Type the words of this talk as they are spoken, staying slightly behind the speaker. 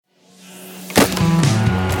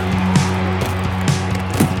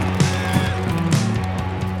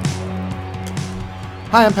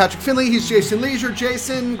Hi, I'm Patrick Finley. He's Jason Lieser.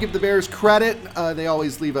 Jason, give the Bears credit. They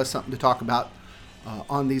always leave us something to talk about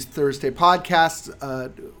on these Thursday podcasts.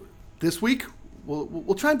 This week,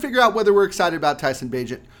 we'll try and figure out whether we're excited about Tyson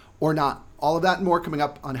Bagent or not. All of that and more coming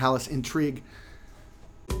up on Hallis Intrigue.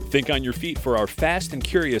 Think on your feet for our Fast and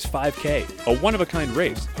Curious 5K, a one-of-a-kind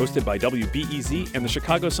race hosted by WBEZ and the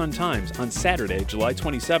Chicago Sun-Times on Saturday, July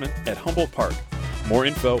 27th at Humboldt Park. More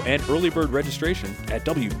info and early bird registration at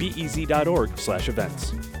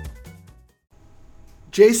wbez.org/events.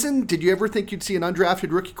 Jason, did you ever think you'd see an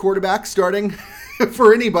undrafted rookie quarterback starting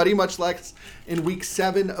for anybody, much less in week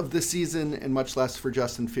 7 of the season, and much less for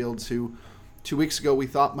Justin Fields, who 2 weeks ago we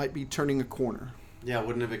thought might be turning a corner? Yeah, I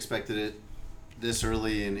wouldn't have expected it this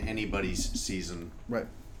early in anybody's season. Right.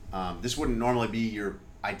 This wouldn't normally be your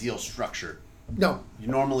ideal structure. No.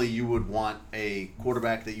 Normally you would want a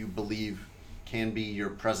quarterback that you believe can be your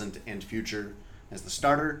present and future as the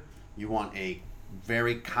starter. You want a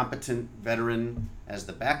very competent veteran as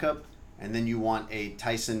the backup, and then you want a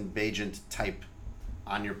Tyson Bagent type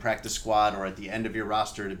on your practice squad or at the end of your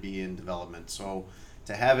roster to be in development. So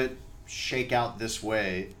to have it shake out this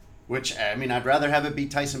way, which, I mean, I'd rather have it be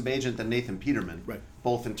Tyson Bagent than Nathan Peterman, right,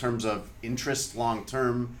 both in terms of interest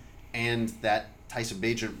long-term and that Tyson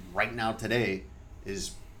Bagent right now today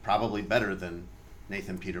is probably better than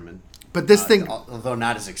Nathan Peterman. But this thing, although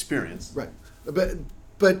not as experienced, right?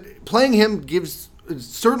 But playing him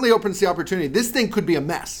certainly opens the opportunity. This thing could be a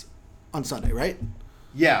mess on Sunday, right?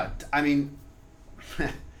 Yeah, I mean,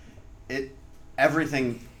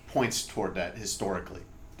 everything points toward that historically.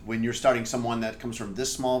 When you're starting someone that comes from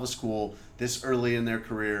this small of a school, this early in their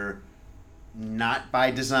career, not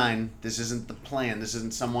by design. This isn't the plan. This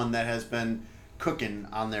isn't someone that has been cooking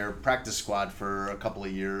on their practice squad for a couple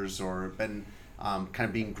of years or been kind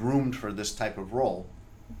of being groomed for this type of role.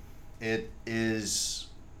 It is,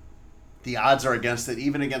 the odds are against it,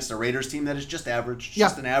 even against a Raiders team that is just average,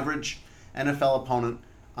 just an average NFL opponent.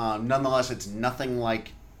 Nonetheless, it's nothing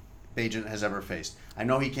like Bagent has ever faced. I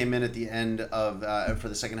know he came in at the end of for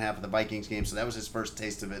the second half of the Vikings game, so that was his first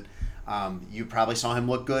taste of it. You probably saw him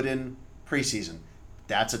look good in preseason.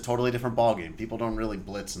 That's a totally different ballgame. People don't really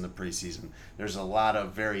blitz in the preseason. There's a lot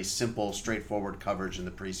of very simple, straightforward coverage in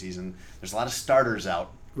the preseason. There's a lot of starters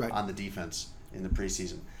out on the defense in the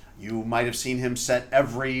preseason. You might have seen him set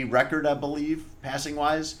every record, I believe,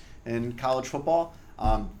 passing-wise in college football.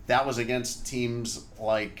 That was against teams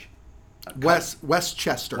like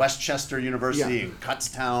Westchester University and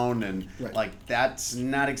Kutztown, and like that's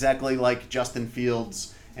not exactly like Justin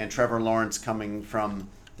Fields and Trevor Lawrence coming from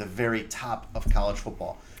the very top of college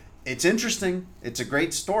football. It's interesting. It's a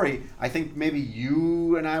great story. I think maybe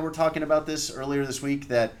you and I were talking about this earlier this week,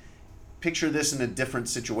 that picture this in a different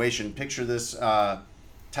situation. Picture this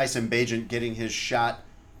Tyson Bagent getting his shot,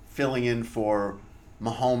 filling in for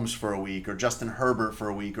Mahomes for a week, or Justin Herbert for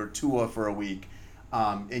a week, or Tua for a week.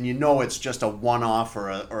 And you know it's just a one-off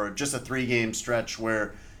or just a 3-game stretch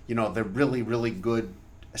where, you know, the really, really good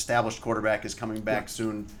established quarterback is coming back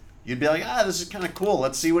soon. You'd be like, this is kind of cool.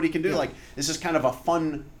 Let's see what he can do. Yeah. Like, this is kind of a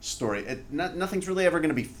fun story. Nothing's really ever going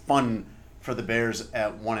to be fun for the Bears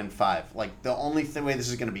at 1-5. Like, the only way this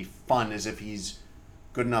is going to be fun is if he's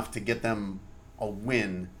good enough to get them a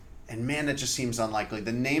win. And, man, that just seems unlikely.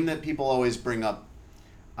 The name that people always bring up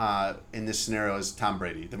in this scenario is Tom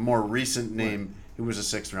Brady. The more recent name, who was a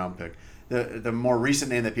 6th-round pick. The more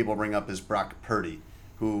recent name that people bring up is Brock Purdy,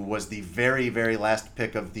 who was the very, very last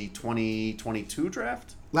pick of the 2022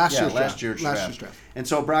 draft. Last year's draft. And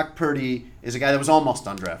so Brock Purdy is a guy that was almost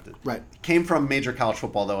undrafted. Right. Came from major college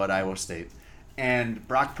football, though, at Iowa State. And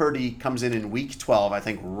Brock Purdy comes in week 12, I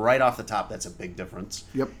think right off the top. That's a big difference.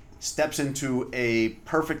 Yep. Steps into a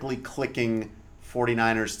perfectly clicking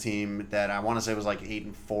 49ers team that I want to say was like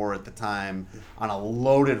 8-4 at the time, on a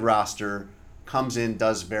loaded roster. Comes in,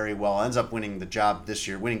 does very well, ends up winning the job this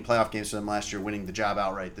year, winning playoff games for them last year, winning the job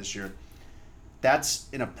outright this year. That's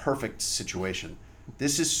in a perfect situation.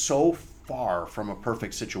 This is so far from a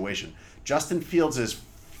perfect situation. Justin Fields is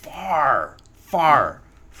far, far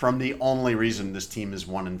from the only reason this team is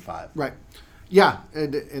 1-5. Right. Yeah,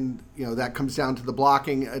 and you know that comes down to the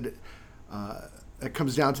blocking. It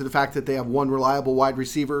comes down to the fact that they have one reliable wide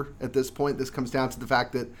receiver at this point. This comes down to the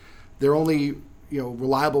fact that they're only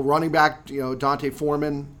reliable running back. Dante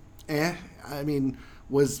Foreman,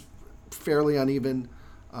 was fairly uneven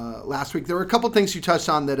last week. There were a couple things you touched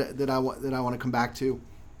on that I want to come back to.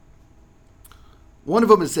 One of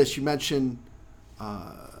them is this: you mentioned,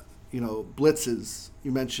 blitzes.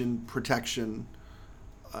 You mentioned protection.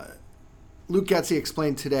 Luke Getsy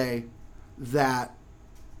explained today that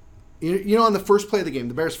on the first play of the game,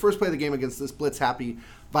 the Bears' first play of the game against this blitz-happy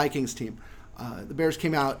Vikings team, The Bears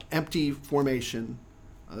came out empty formation.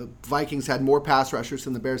 Vikings had more pass rushers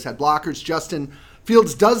than the Bears had blockers. Justin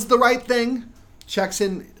Fields does the right thing, checks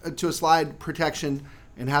in to a slide protection,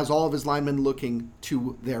 and has all of his linemen looking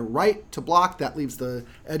to their right to block. That leaves the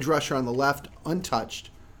edge rusher on the left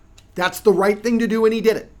untouched. That's the right thing to do, and he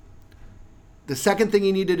did it. The second thing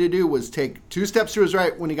he needed to do was take 2 steps to his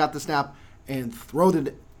right when he got the snap and throw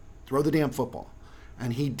the damn football.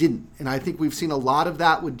 And he didn't. And I think we've seen a lot of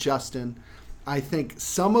that with Justin. I think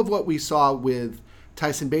some of what we saw with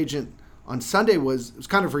Tyson Bagent on Sunday was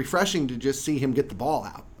kind of refreshing to just see him get the ball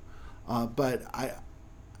out. But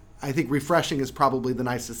I think refreshing is probably the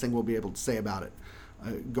nicest thing we'll be able to say about it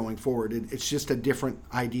going forward. It's just a different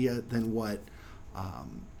idea than what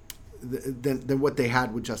what they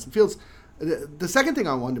had with Justin Fields. The second thing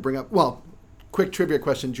I wanted to bring up, quick trivia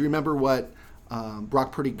question. Do you remember what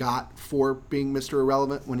Brock Purdy got for being Mr.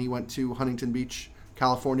 Irrelevant when he went to Huntington Beach,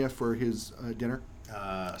 California for his dinner?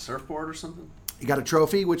 A surfboard or something? He got a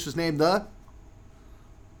trophy, which was named the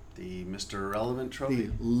Mr. Irrelevant trophy?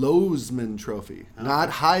 The Lozman Trophy. Okay. Not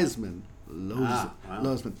Heisman. Wow.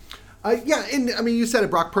 Lozman. You said it,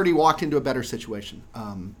 Brock Purdy walked into a better situation.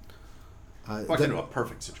 Walked into a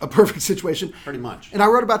perfect situation. A perfect situation. Pretty much. And I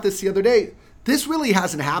wrote about this the other day. This really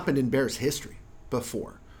hasn't happened in Bears history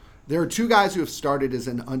before. There are 2 guys who have started as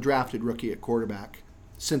an undrafted rookie at quarterback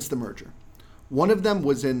since the merger. One of them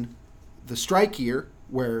was in the strike year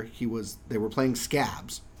where they were playing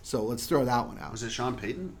scabs. So let's throw that one out. Was it Sean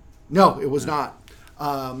Payton? No, it was not.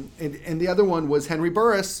 And the other one was Henry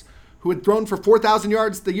Burris, who had thrown for 4,000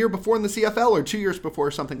 yards the year before in the CFL or 2 years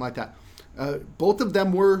before, something like that. Both of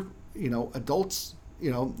them were, adults,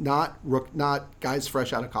 not guys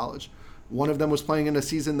fresh out of college. One of them was playing in a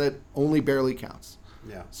season that only barely counts.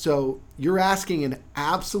 Yeah. So you're asking an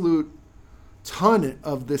absolute ton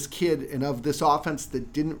of this kid and of this offense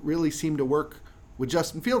that didn't really seem to work with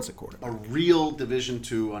Justin Fields at quarterback. A real Division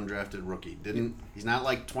II undrafted rookie. He's not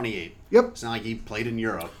like 28. Yep. It's not like he played in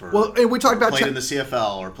Europe and we talked about played in the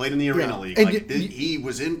CFL or played in the Arena League. And he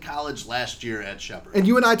was in college last year at Shepherd. And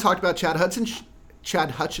you and I talked about Chad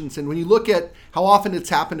Hutchinson. When you look at how often it's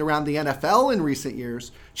happened around the NFL in recent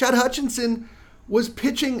years, Chad Hutchinson was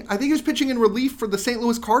pitching. I think he was pitching in relief for the St.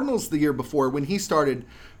 Louis Cardinals the year before when he started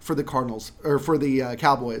for the Cardinals or for the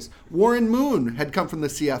Cowboys. Warren Moon had come from the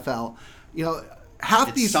CFL.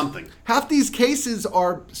 Half these cases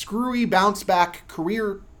are screwy bounce back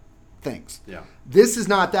career things. Yeah. This is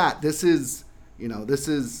not that. This is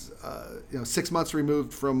 6 months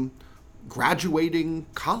removed from graduating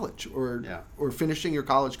college or finishing your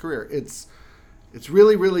college career. It's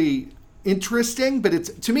really, really interesting, but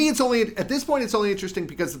to me it's only at this point it's only interesting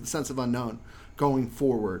because of the sense of unknown going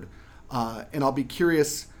forward. And I'll be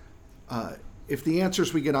curious if the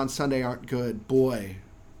answers we get on Sunday aren't good. Boy,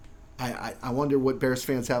 I wonder what Bears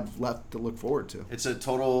fans have left to look forward to. It's a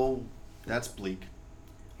total. That's bleak.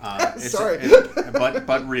 Sorry,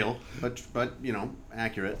 but real, but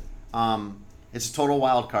accurate. It's a total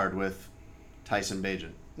wild card with Tyson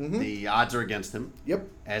Bagent. Mm-hmm. The odds are against him. Yep.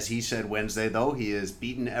 As he said Wednesday, though, he has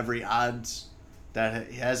beaten every odds that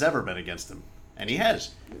has ever been against him, and he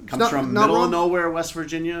has. Comes from middle of nowhere, West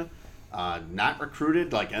Virginia. Not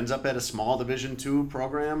recruited, ends up at a small Division II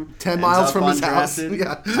program. 10 miles from his house.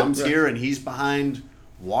 Yeah. Comes here, and he's behind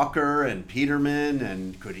Walker and Peterman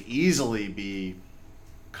and could easily be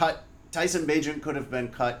cut. Tyson Bagent could have been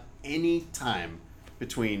cut any time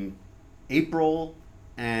between April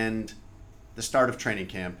and the start of training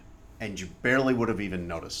camp, and you barely would have even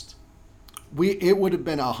noticed. It would have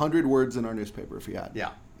been 100 words in our newspaper if he had. Yeah.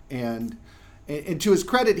 And to his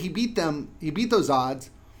credit, he beat them. He beat those odds.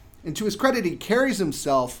 And to his credit, he carries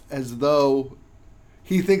himself as though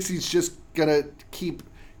he thinks he's just gonna keep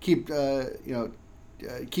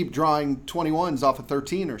drawing 21s off of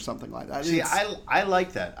 13 or something like that. See, I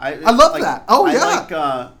like that. I love that. Oh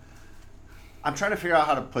yeah. I'm trying to figure out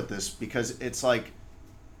how to put this because it's like,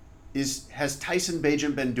 has Tyson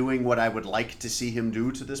Bagent been doing what I would like to see him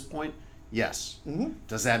do to this point? Yes. Mm-hmm.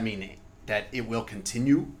 Does that mean that it will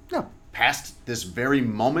continue? No. Past this very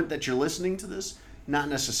moment that you're listening to this? Not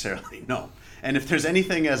necessarily, no. And if there's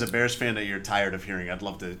anything as a Bears fan that you're tired of hearing, I'd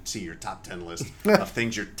love to see your top 10 list of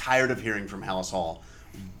things you're tired of hearing from Hallis Hall.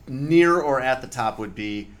 Near or at the top would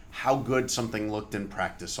be how good something looked in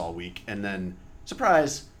practice all week. And then,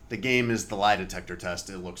 surprise, the game is the lie detector test.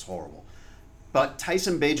 It looks horrible. But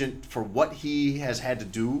Tyson Bagent, for what he has had to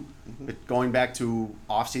do, going back to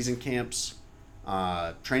off-season camps,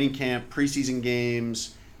 training camp, preseason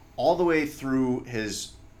games, all the way through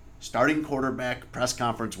his starting quarterback press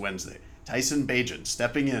conference Wednesday. Tyson Bagent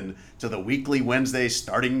stepping in to the weekly Wednesday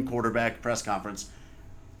starting quarterback press conference.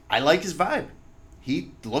 I like his vibe.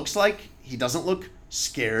 He looks like he doesn't look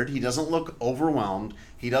scared. He doesn't look overwhelmed.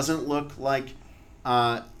 He doesn't look like,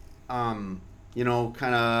 kind of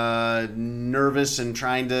nervous and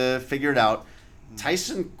trying to figure it out.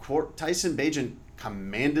 Tyson Bagent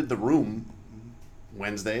commanded the room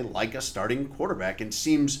Wednesday like a starting quarterback and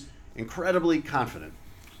seems incredibly confident.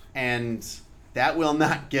 And that will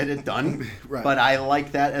not get it done, right. But I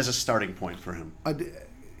like that as a starting point for him.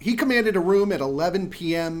 He commanded a room at 11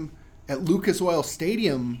 p.m. at Lucas Oil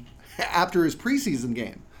Stadium after his preseason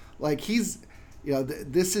game. Like he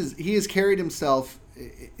has carried himself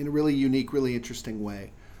in a really unique, really interesting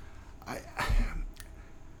way. You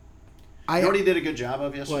know what he did a good job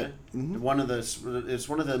of yesterday? Mm-hmm. It's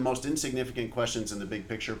one of the most insignificant questions in the big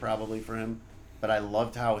picture probably for him. But I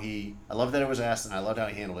loved that it was asked, and I loved how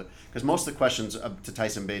he handled it. Because most of the questions to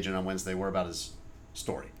Tyson Bagent on Wednesday were about his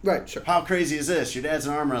story. Right, sure. How crazy is this? Your dad's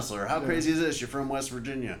an arm wrestler. How crazy is this? You're from West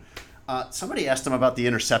Virginia. Somebody asked him about the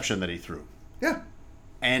interception that he threw. Yeah.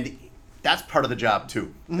 And that's part of the job,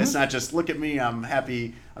 too. Mm-hmm. It's not just, look at me, I'm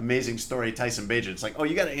happy, amazing story, Tyson Bagent. It's like, oh,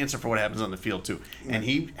 you got to answer for what happens on the field, too. Right. And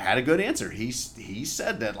he had a good answer. He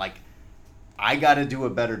said that, like, I got to do a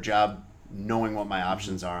better job knowing what my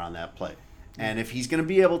options are on that play. And if he's going to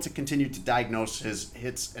be able to continue to diagnose his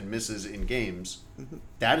hits and misses in games,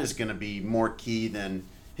 that is going to be more key than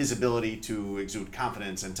his ability to exude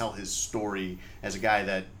confidence and tell his story as a guy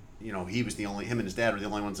that, him and his dad were the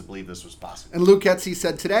only ones that believed this was possible. And Luke Getsy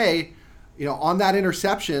said today, on that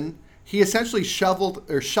interception, he essentially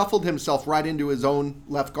shuffled himself right into his own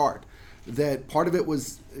left guard. That part of it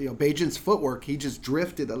was, Bagent's footwork. He just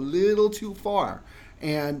drifted a little too far.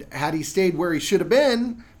 And had he stayed where he should have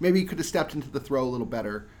been, maybe he could have stepped into the throw a little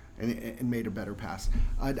better and made a better pass.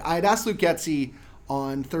 I'd asked Luke Getsy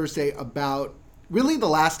on Thursday about really the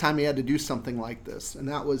last time he had to do something like this. And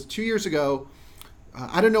that was 2 years ago.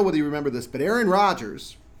 I don't know whether you remember this, but Aaron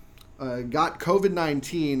Rodgers got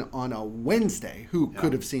COVID-19 on a Wednesday. Who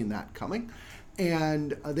could have seen that coming?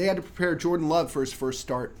 And they had to prepare Jordan Love for his first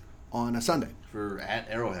start on a Sunday. At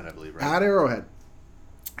Arrowhead, I believe, right? At Arrowhead.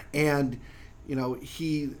 And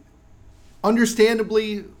he,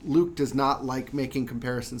 understandably, Luke does not like making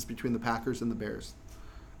comparisons between the Packers and the Bears.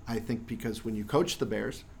 I think because when you coach the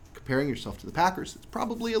Bears, comparing yourself to the Packers, it's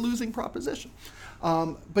probably a losing proposition.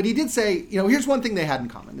 But he did say, here's one thing they had in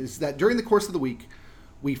common, is that during the course of the week,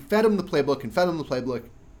 we fed him the playbook and fed him the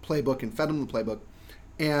playbook and fed him the playbook.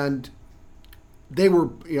 And they were,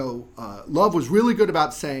 Love was really good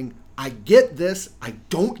about saying, I get this, I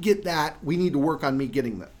don't get that, we need to work on me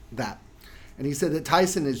getting that. And he said that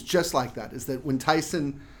Tyson is just like that, is that when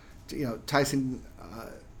Tyson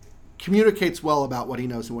communicates well about what he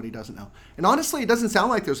knows and what he doesn't know. And honestly, it doesn't sound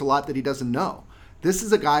like there's a lot that he doesn't know. This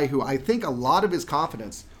is a guy who I think a lot of his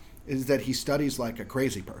confidence is that he studies like a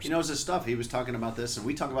crazy person. He knows his stuff. He was talking about this, and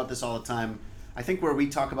we talk about this all the time. I think where we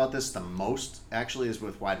talk about this the most, actually, is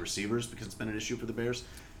with wide receivers, because it's been an issue for the Bears.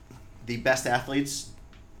 The best athletes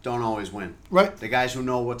don't always win. Right. The guys who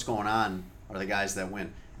know what's going on are the guys that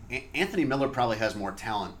win. Anthony Miller probably has more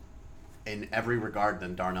talent in every regard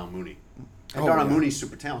than Darnell Mooney. And Darnell Mooney's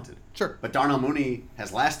super talented. Sure. But Darnell Mooney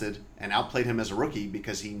has lasted and outplayed him as a rookie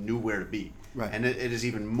because he knew where to be. Right. And it is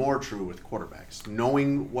even more true with quarterbacks.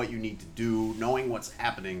 Knowing what you need to do, knowing what's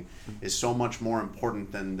happening is so much more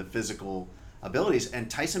important than the physical abilities.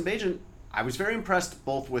 And Tyson Bagent, I was very impressed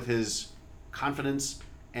both with his confidence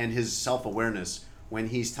and his self-awareness when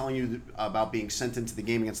he's telling you about being sent into the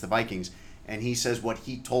game against the Vikings. And he says what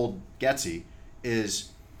he told Getsy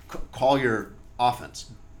is call your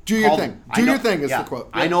offense. Do your thing. Do your thing is the quote.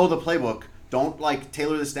 I know the playbook. Don't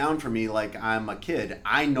tailor this down for me like I'm a kid.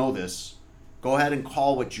 I know this. Go ahead and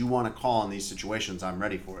call what you want to call in these situations. I'm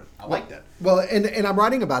ready for it. I like that. Well, and I'm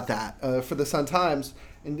writing about that for the Sun-Times.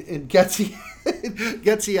 And Getsy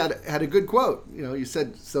had a good quote. You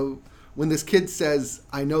said, so when this kid says,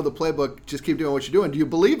 I know the playbook, just keep doing what you're doing, do you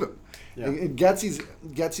believe him? Yeah. And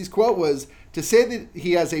Getsy's quote was, to say that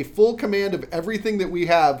he has a full command of everything that we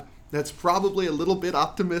have, that's probably a little bit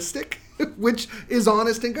optimistic, which is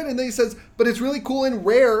honest and good. And then he says, but it's really cool and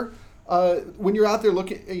rare when you're out there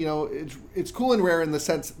looking, it's cool and rare in the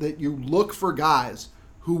sense that you look for guys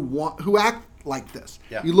who act like this.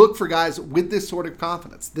 Yeah. You look for guys with this sort of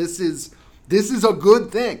confidence. This is a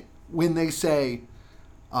good thing when they say,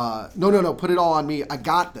 no, put it all on me. I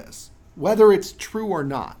got this, whether it's true or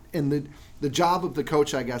not. And the job of the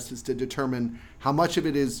coach, I guess, is to determine how much of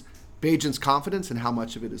it is Bagent's confidence and how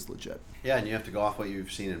much of it is legit. Yeah, and you have to go off what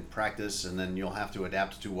you've seen in practice, and then you'll have to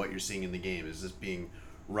adapt to what you're seeing in the game. Is this being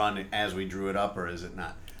run as we drew it up, or is it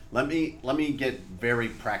not? Let me get very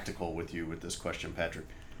practical with you with this question, Patrick.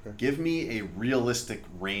 Okay. Give me a realistic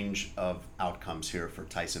range of outcomes here for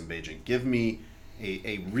Tyson Bagent. Give me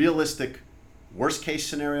a realistic worst-case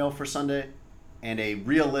scenario for Sunday and a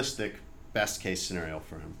realistic best-case scenario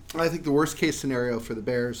for him. I think the worst-case scenario for the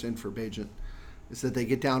Bears and for Bagent is that they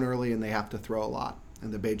get down early and they have to throw a lot.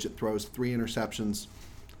 And the Bagent throws 3 interceptions,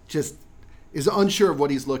 just is unsure of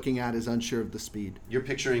what he's looking at, is unsure of the speed. You're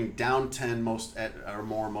picturing down 10 most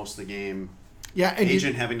of the game. Yeah, and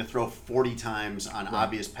Agent having to throw 40 times on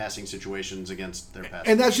obvious passing situations against their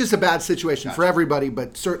passing. And that's just a bad situation for everybody,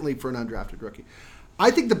 but certainly for an undrafted rookie. I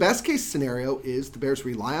think the best case scenario is the Bears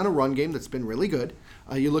rely on a run game that's been really good.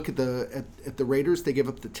 You look at the Raiders; they give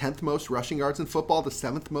up the 10th most rushing yards in football, the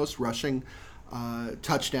 7th most rushing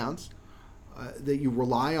touchdowns. That you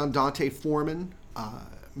rely on Dante Foreman,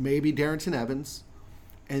 maybe Darrington Evans,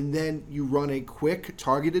 and then you run a quick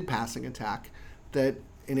targeted passing attack that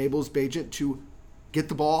enables Bagent to get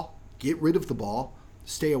the ball, get rid of the ball,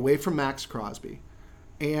 stay away from Max Crosby,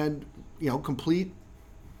 and complete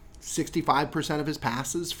 65% of his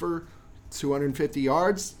passes for 250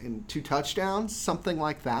 yards and 2 touchdowns, something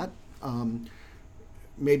like that.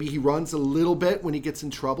 Maybe he runs a little bit when he gets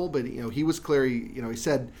in trouble, but he was clear. He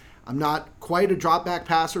said, "I'm not quite a drop back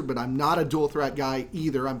passer, but I'm not a dual threat guy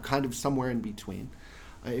either. I'm kind of somewhere in between."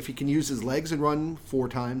 If he can use his legs and run 4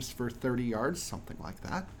 times for 30 yards, something like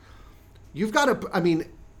that, you've got to. I mean,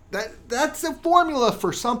 that's a formula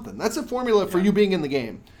for something. That's a formula for you being in the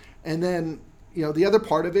game, and then. The other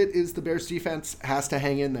part of it is the Bears defense has to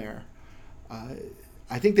hang in there.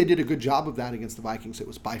 I think they did a good job of that against the Vikings. It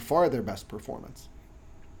was by far their best performance.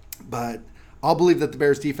 But I'll believe that the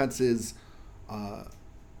Bears defense is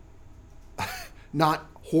not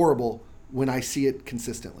horrible when I see it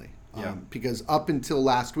consistently. Because up until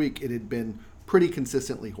last week, it had been pretty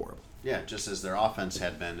consistently horrible. Yeah, just as their offense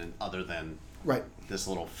had been, and other than this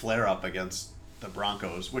little flare-up against the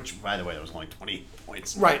Broncos, which, by the way, that was only 28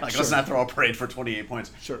 points. Right. Let's not throw a parade for 28 points.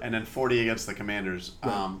 Sure. And then 40 against the Commanders.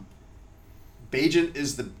 Right. Bagent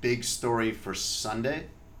is the big story for Sunday,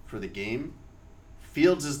 for the game.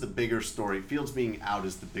 Fields is the bigger story. Fields being out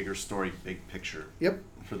is the bigger story, big picture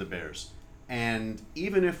for the Bears. And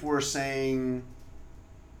even if we're saying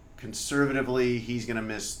conservatively he's going to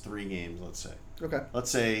miss 3 games, let's say. Okay. Let's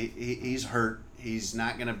say he's hurt. He's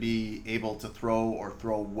not going to be able to throw or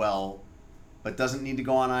throw well, but doesn't need to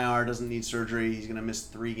go on IR, doesn't need surgery. He's going to miss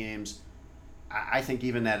 3 games. I think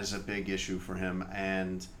even that is a big issue for him.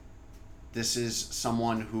 And this is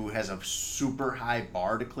someone who has a super high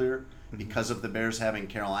bar to clear because of the Bears having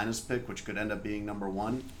Carolina's pick, which could end up being number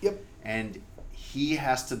 1. Yep. And he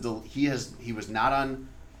has to. He was not on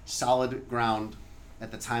solid ground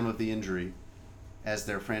at the time of the injury as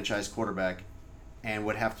their franchise quarterback, and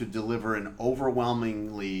would have to deliver an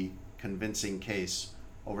overwhelmingly convincing case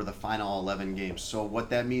over the final 11 games. So what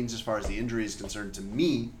that means as far as the injury is concerned to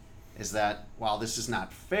me is that while this is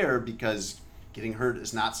not fair because getting hurt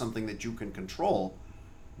is not something that you can control,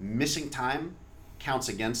 missing time counts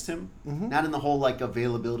against him. Not in the whole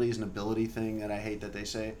availability is an ability thing that I hate that they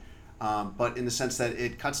say, but in the sense that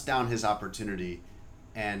it cuts down his opportunity,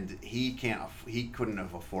 and he couldn't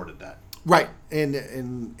have afforded that. Right,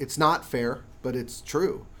 and it's not fair, but it's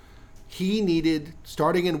true. He needed,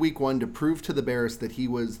 starting in week 1, to prove to the Bears that he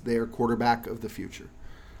was their quarterback of the future.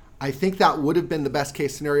 I think that would have been the best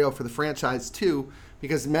case scenario for the franchise too,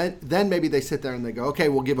 because then maybe they sit there and they go, okay,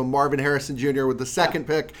 we'll give him Marvin Harrison Jr. with the 2nd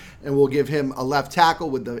pick, and we'll give him a left tackle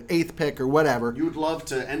with the 8th pick or whatever. You would love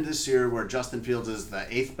to end this year where Justin Fields is the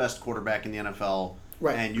 8th best quarterback in the NFL,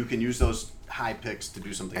 and you can use those high picks to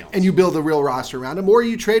do something else. And you build a real roster around him, or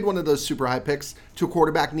you trade one of those super high picks to a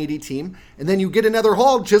quarterback needy team, and then you get another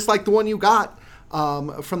haul just like the one you got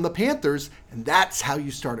from the Panthers, and that's how you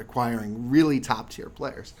start acquiring really top tier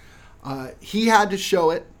players. He had to show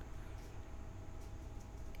it,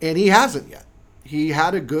 and he hasn't yet. He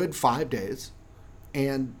had a good 5 days,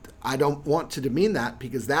 and I don't want to demean that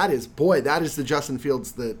because that is the Justin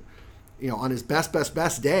Fields that, on his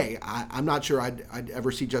best day, I'm not sure I'd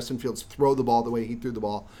ever see Justin Fields throw the ball the way he threw the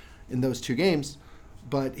ball in those 2 games.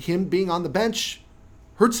 But him being on the bench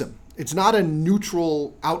hurts him. It's not a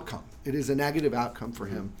neutral outcome. It is a negative outcome for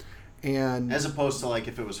him. And as opposed to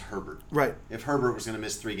if it was Herbert. Right. If Herbert was going to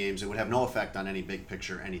miss 3 games, it would have no effect on any big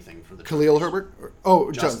picture anything for the Khalil Herbert?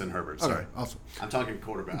 Justin Herbert, sorry. Okay, awesome. I'm talking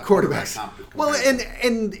quarterback. Quarterbacks. Well,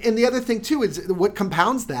 and the other thing too is what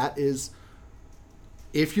compounds that is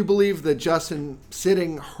if you believe that Justin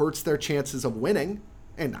sitting hurts their chances of winning,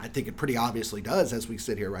 and I think it pretty obviously does as we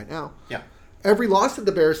sit here right now. Yeah. Every loss that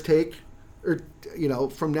the Bears take,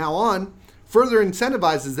 from now on, further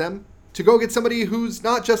incentivizes them to go get somebody who's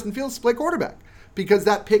not Justin Fields to play quarterback because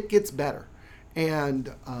that pick gets better.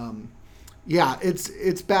 And yeah,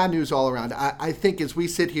 it's bad news all around. I think as we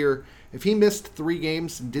sit here, if he missed 3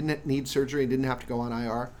 games and didn't need surgery and didn't have to go on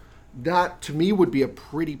IR, that to me would be a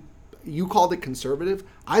pretty, you called it conservative,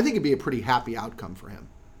 I think it'd be a pretty happy outcome for him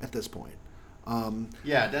at this point.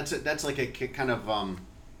 Yeah, that's like a kind of,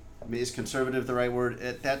 is conservative the right word?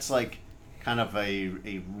 That's like kind of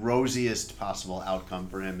a rosiest possible outcome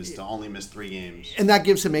for him is to only miss 3 games. And that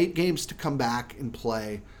gives him 8 games to come back and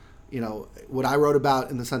play. You know, what I wrote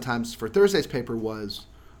about in the Sun-Times for Thursday's paper was,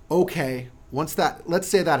 okay, once that, let's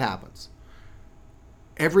say that happens.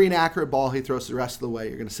 Every inaccurate ball he throws the rest of the way,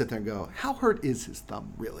 you're going to sit there and go, how hurt is his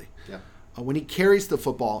thumb really? Yeah. When he carries the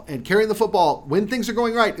football, and carrying the football when things are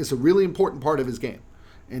going right is a really important part of his game.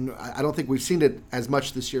 And I don't think we've seen it as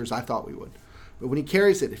much this year as I thought we would. But when he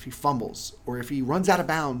carries it, if he fumbles or if he runs out of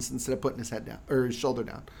bounds instead of putting his head down or his shoulder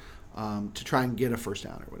down to try and get a first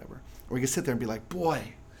down or whatever, or he can sit there and be like,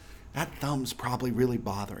 boy, that thumb's probably really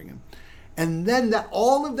bothering him. And then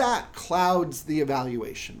all of that clouds the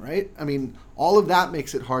evaluation, right? I mean, all of that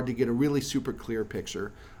makes it hard to get a really super clear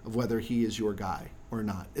picture of whether he is your guy or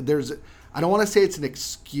not. I don't want to say it's an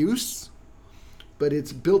excuse, but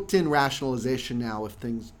it's built-in rationalization now if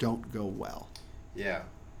things don't go well. Yeah,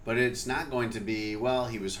 but it's not going to be, well,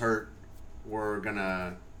 he was hurt, we're going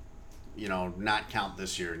to, not count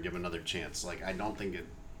this year and give another chance. Like, I don't think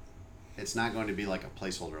it's not going to be like a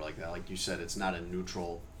placeholder like that. Like you said, it's not a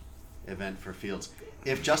neutral event for Fields.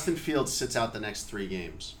 If Justin Fields sits out the next 3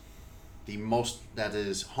 games, that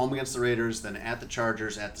is home against the Raiders, then at the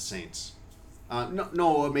Chargers, at the Saints.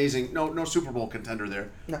 No Super Bowl contender there,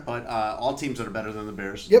 no. But all teams that are better than the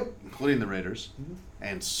Bears, yep, including the Raiders,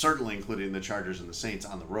 and certainly including the Chargers and the Saints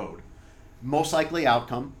on the road. Most likely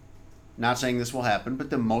outcome, not saying this will happen, but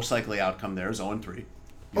the most likely outcome there is 0-3.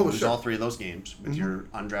 You lose all 3 of those games with your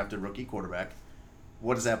undrafted rookie quarterback.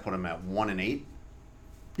 What does that put him at? 1-8?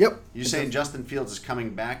 Yep. You're saying Justin Fields is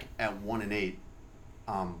coming back at 1-8.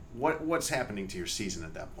 What's happening to your season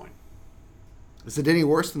at that point? Is it any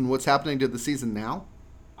worse than what's happening to the season now?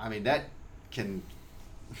 I mean, that could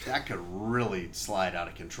really slide out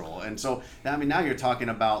of control. And so, I mean, now you're talking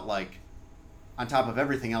about, like, on top of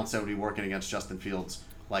everything else that would be working against Justin Fields,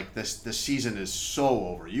 like, the season is so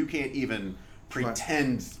over. You can't even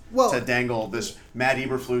pretend to dangle this Matt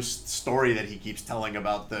Eberflus story that he keeps telling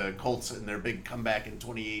about the Colts and their big comeback in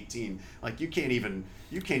 2018. Like, you can't even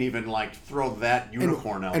like throw that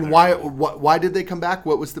unicorn out there. And why did they come back?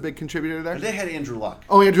 What was the big contributor there? They had Andrew Luck.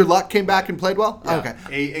 Oh, Andrew Luck came back and played well? Yeah. Oh,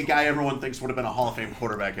 okay. A guy everyone thinks would have been a Hall of Fame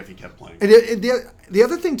quarterback if he kept playing. And the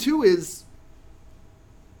other thing, too, is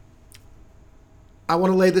I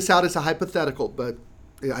want to lay this out as a hypothetical, but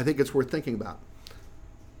I think it's worth thinking about.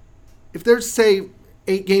 If there's, say,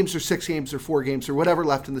 8 games or 6 games or 4 games or whatever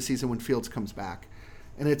left in the season when Fields comes back,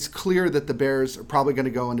 and it's clear that the Bears are probably going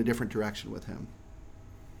to go in a different direction with him,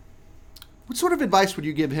 what sort of advice would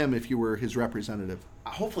you give him if you were his representative?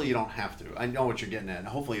 Hopefully you don't have to. I know what you're getting at.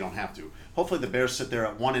 Hopefully you don't have to. Hopefully the Bears sit there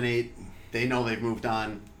at 1-8. They know they've moved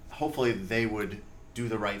on. Hopefully they would do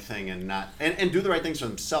the right thing and not and do the right things for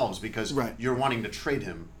themselves because you're wanting to trade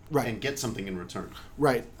him and get something in return.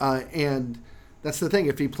 Right. And that's the thing.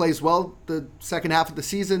 If he plays well the second half of the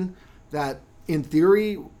season, that in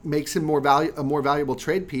theory makes him a more valuable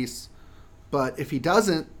trade piece. But if he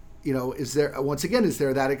doesn't, is there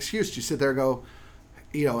that excuse? You sit there and go,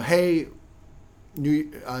 hey,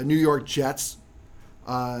 New York Jets,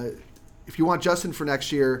 if you want Justin for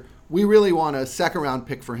next year, we really want a second-round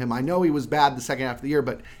pick for him. I know he was bad the second half of the year,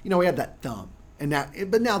 but he had that thumb,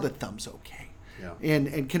 but now the thumb's okay. Yeah.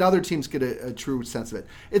 And can other teams get a true sense of it?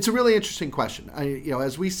 It's a really interesting question.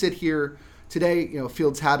 As we sit here today,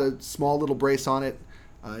 Fields had a small little brace on it.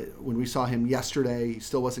 When we saw him yesterday, he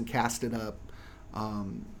still wasn't casted up. I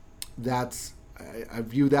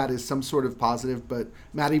view that as some sort of positive. But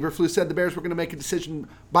Matt Eberflus said the Bears were going to make a decision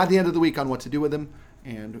by the end of the week on what to do with him,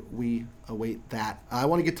 and we await that. I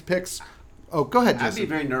want to get to picks. Oh, go ahead, Jason. I'd be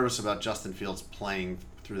very nervous about Justin Fields playing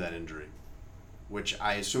through that injury, which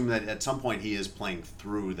I assume that at some point he is playing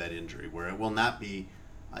through that injury, where it will not be,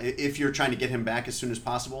 if you're trying to get him back as soon as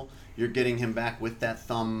possible, you're getting him back with that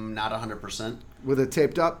thumb not 100%. With it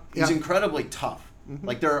taped up? He's incredibly tough. Mm-hmm.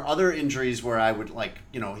 Like, there are other injuries where I would,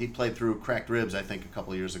 he played through cracked ribs, I think, a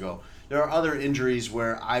couple of years ago. There are other injuries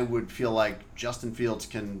where I would feel like Justin Fields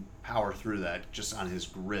can power through that just on his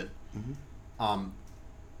grit. Mm-hmm.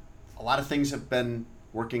 A lot of things have been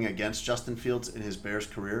working against Justin Fields in his Bears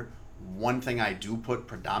career. One thing I do put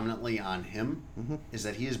predominantly on him is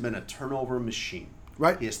that he has been a turnover machine.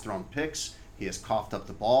 Right. He has thrown picks. He has coughed up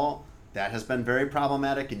the ball. That has been very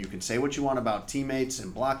problematic, and you can say what you want about teammates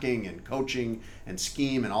and blocking and coaching and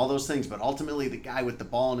scheme and all those things, but ultimately the guy with the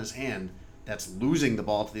ball in his hand that's losing the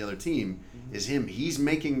ball to the other team is him. He's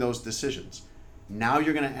making those decisions. Now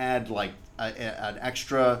you're going to add like an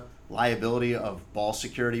extra liability of ball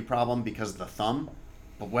security problem because of the thumb,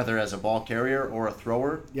 but whether as a ball carrier or a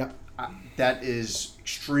thrower, that is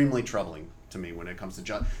extremely troubling to me when it comes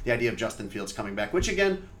to the idea of Justin Fields coming back, which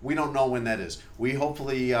again, we don't know when that is. We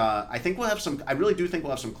hopefully, I really do think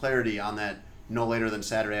we'll have some clarity on that no later than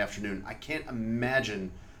Saturday afternoon. I can't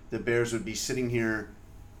imagine the Bears would be sitting here.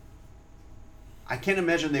 I can't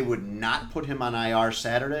imagine they would not put him on IR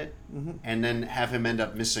Saturday and then have him end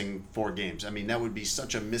up missing 4 games. I mean, that would be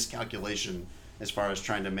such a miscalculation as far as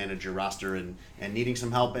trying to manage your roster and needing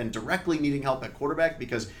some help and directly needing help at quarterback,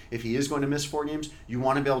 because if he is going to miss 4 games, you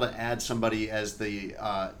want to be able to add somebody as the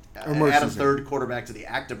add a third quarterback to the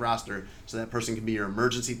active roster so that person can be your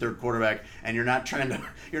emergency third quarterback, and you're not trying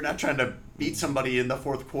to beat somebody in the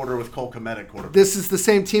fourth quarter with Cole Kmet at quarterback. This is the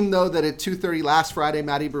same team, though, that at 2:30 last Friday,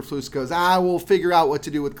 Matt Eberflus goes, we'll figure out what to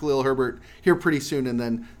do with Khalil Herbert here pretty soon. And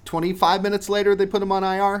then 25 minutes later, they put him on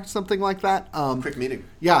IR, something like that. Quick meeting.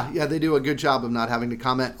 Yeah, they do a good job of not having to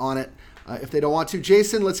comment on it if they don't want to.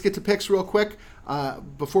 Jason, let's get to picks real quick.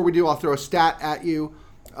 Before we do, I'll throw a stat at you.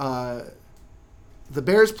 The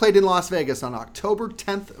Bears played in Las Vegas on October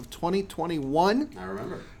 10th of 2021. I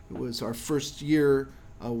remember. It was our first year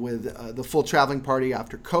with the full traveling party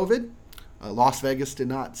after COVID. Las Vegas did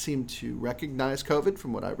not seem to recognize COVID,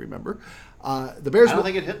 from what I remember. The Bears. I don't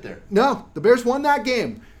think it hit there. No, the Bears won that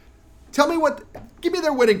game. Give me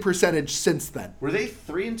their winning percentage since then. Were they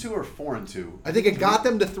 3-2 or 4-2? I think it got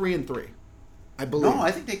them to 3-3. I believe. No,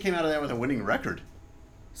 I think they came out of there with a winning record.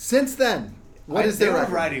 Since then, what is their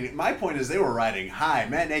record? My point is they were riding high.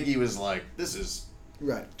 Matt Nagy was like, this is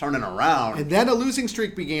turning around. And then a losing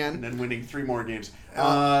streak began. And then winning 3 more games.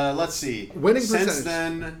 Let's see. Winning percentage. Since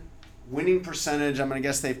then, winning percentage, I'm going to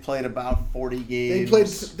guess they've played about 40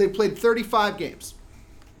 games. They played 35 games.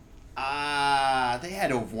 They had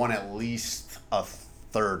to have won at least a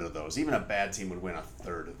third of those. Even a bad team would win a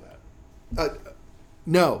third of that.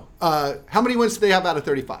 No. How many wins do they have out of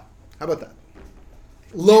 35? How about that?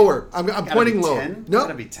 Lower. I'm pointing lower. Nope.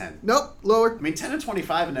 Gotta be 10. Nope. Lower. I mean,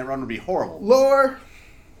 10-25 in that run would be horrible. Lower.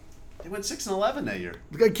 They went 6-11 that year.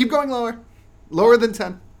 Keep going lower. Lower than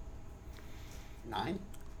 10. 9.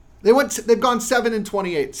 They've gone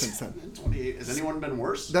 7-28 since then. 28. Has anyone been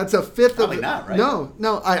worse? That's a fifth probably of it. Not, right?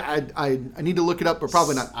 No. I need to look it up, but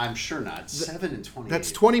probably not. I'm sure not. 7-28.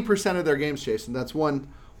 That's 20% of their games, Jason. That's one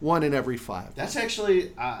in every 5. That's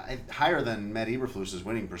actually higher than Matt Eberflus's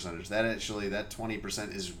winning percentage. That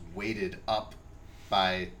 20% is weighted up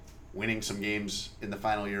by winning some games in the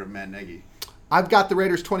final year of Matt Nagy. I've got the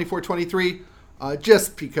Raiders 24-23,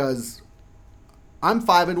 just because I'm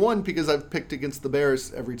 5-1 because I've picked against the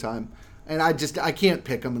Bears every time, and I can't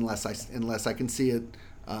pick them unless I can see it,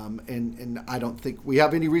 and I don't think we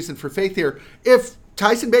have any reason for faith here. If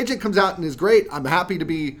Tyson Bagent comes out and is great, I'm happy to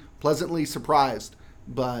be pleasantly surprised.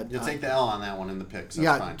 But you'll take the L on that one in the picks.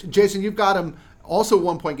 That's fine. Jason, you've got him also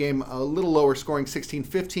 1-point game, a little lower, scoring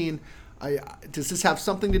 16-15. Does this have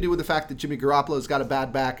something to do with the fact that Jimmy Garoppolo's got a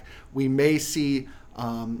bad back? We may see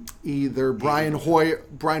either Brian Hoyer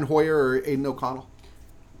or Aiden O'Connell.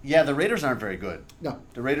 Yeah, the Raiders aren't very good. No.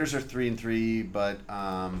 The Raiders are 3-3, but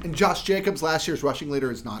and Josh Jacobs, last year's rushing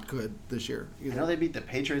leader, is not good this year either. I know they beat the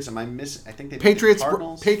Patriots. I think they beat Patriots, the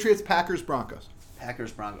Cardinals. Patriots, Packers, Broncos.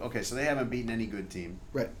 Packers, Broncos. Okay, so they haven't beaten any good team.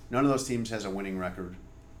 Right. None of those teams has a winning record.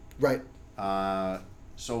 Right.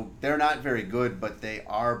 So they're not very good, but they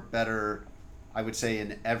are better, I would say,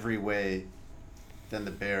 in every way than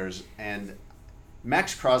the Bears. And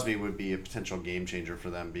Max Crosby would be a potential game changer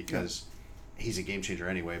for them because he's a game changer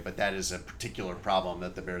anyway, but that is a particular problem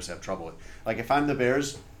that the Bears have trouble with. Like, if I'm the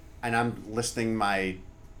Bears and I'm listing my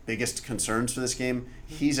biggest concerns for this game,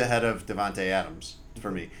 he's ahead of Devontae Adams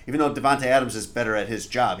for me. Even though Devontae Adams is better at his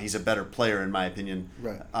job, he's a better player in my opinion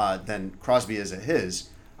than Crosby is at his.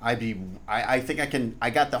 I think I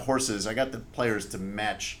got the horses, I got the players to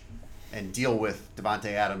match and deal with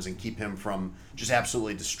Devontae Adams and keep him from just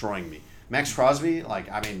absolutely destroying me. Max Crosby,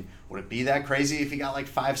 would it be that crazy if he got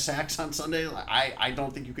 5 sacks on Sunday? I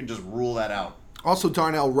don't think you can just rule that out. Also,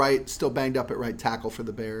 Darnell Wright still banged up at right tackle for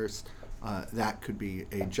the Bears. That could be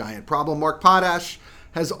a giant problem. Mark Potash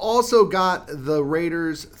has also got the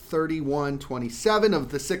Raiders 31-27 of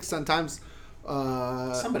the 6 Sun-Times.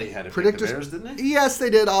 Somebody had to pick the Bears, didn't they? Yes, they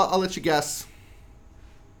did. I'll let you guess.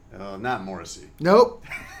 Not Morrissey. Nope.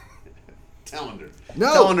 Tellender.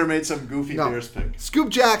 No. Tellender made some goofy Bears pick. Scoop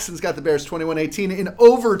Jackson's got the Bears 21-18 in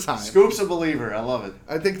overtime. Scoop's a believer. I love it.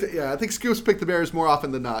 I think Scoop's picked the Bears more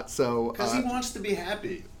often than not. So because he wants to be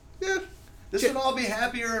happy. Yeah. This would all be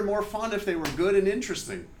happier and more fun if they were good and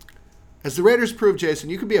interesting. As the Raiders proved, Jason,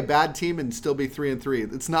 you could be a bad team and still be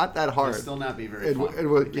 3-3. It's not that hard. It'd still not be very fun.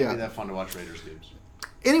 It can't be that fun to watch Raiders games.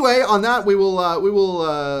 Anyway, on that, we will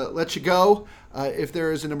let you go. If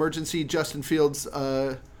there is an emergency Justin Fields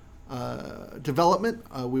development,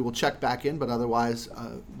 we will check back in. But otherwise,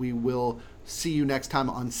 we will see you next time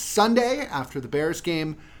on Sunday after the Bears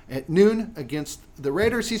game at noon against the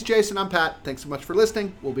Raiders. He's Jason. I'm Pat. Thanks so much for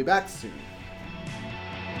listening. We'll be back soon.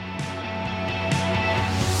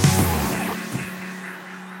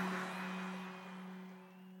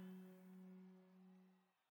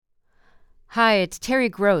 Hi, it's Terry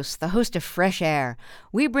Gross, the host of Fresh Air.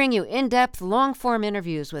 We bring you in-depth, long-form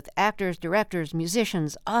interviews with actors, directors,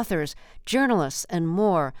 musicians, authors, journalists, and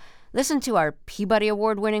more. Listen to our Peabody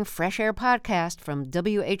Award-winning Fresh Air podcast from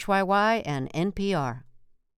WHYY and NPR.